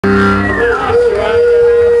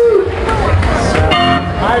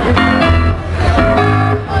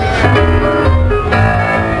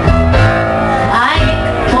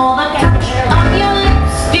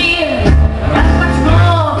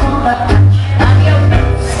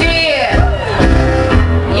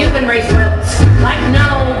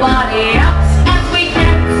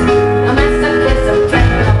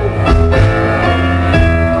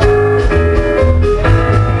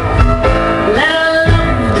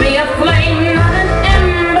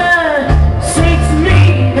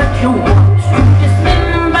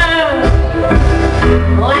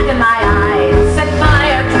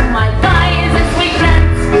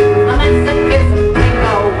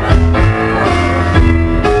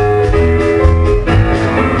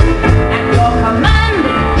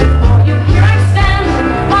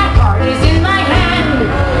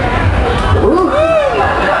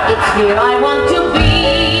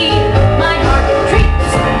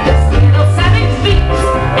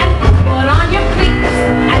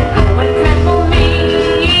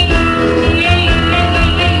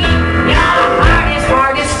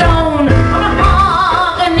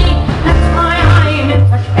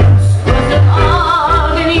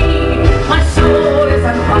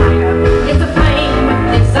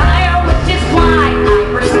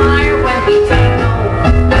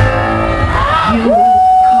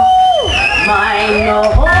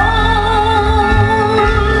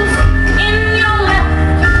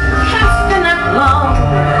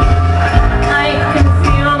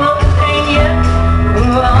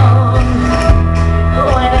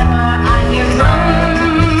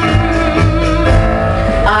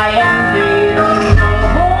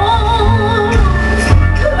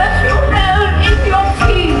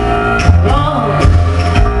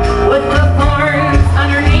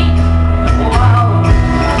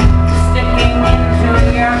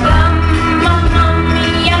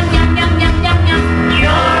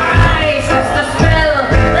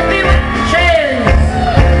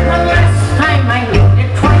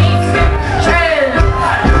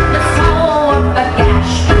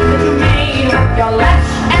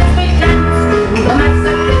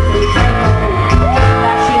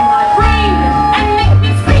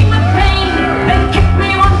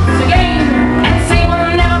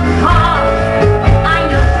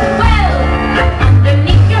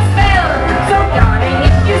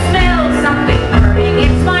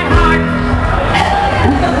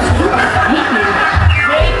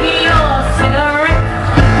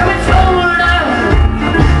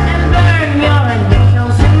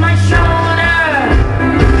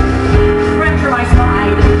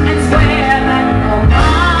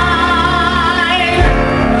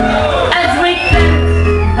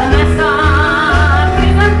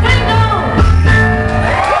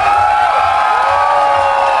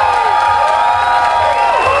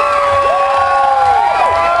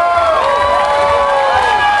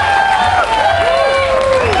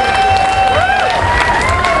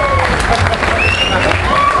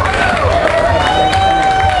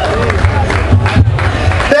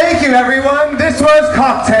you, everyone. This was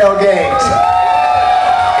COCKTAILGATE.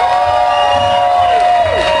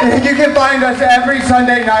 You can find us every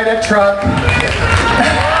Sunday night at Truck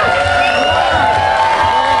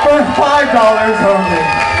for $5 only.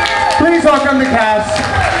 Please welcome the cast.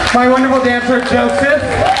 My wonderful dancer, Joseph,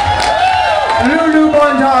 Lulu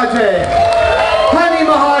Bondage, Honey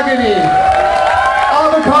Mahogany,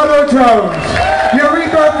 Avocado Jones,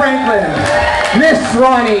 Eureka Franklin, Miss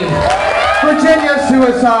Ronnie, Virginia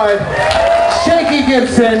Suicide, Shaky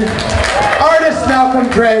Gibson, Artist Malcolm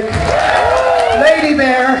Drake, Lady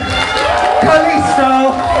Bear,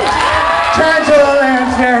 Callisto, Tangela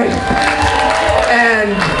Lansbury, and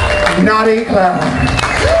Naughty Clown.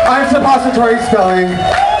 I'm Suppositori Spelling.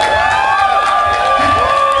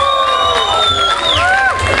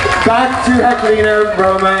 Back to Heclina,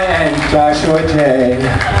 Roma, and Joshua J.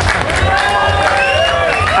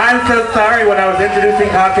 I'm so sorry. When I was introducing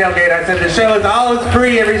COCKTAILGATE, I said the show is always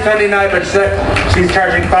free every Sunday night, but she's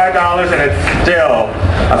charging $5 and it's still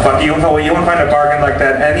a fuck. You won't find a bargain like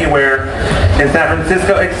that anywhere in San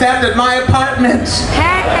Francisco except at my apartment.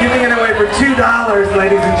 Giving it away for $2,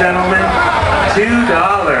 ladies and gentlemen.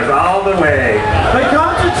 $2 all the way. But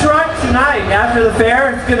come to Truck tonight. After the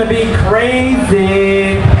fair, it's going to be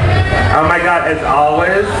crazy. Oh my God, as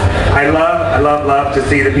always, I love to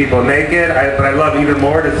see the people naked, but I love even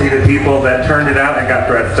more to see the people that turned it out and got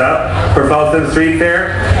dressed up for Folsom Street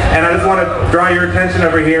Fair. And I just want to draw your attention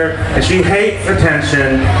over here, and she hates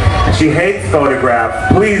attention, and she hates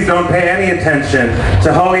photographs. Please don't pay any attention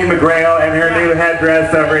to Holy McGrail and her new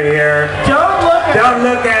headdress over here. Don't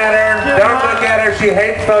look at her. Don't look at her. She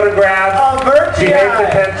hates photographs. She hates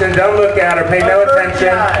attention. Don't look at her. Pay no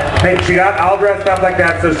attention. She got all dressed up like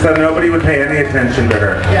that so nobody would pay any attention to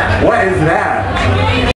her. What is that?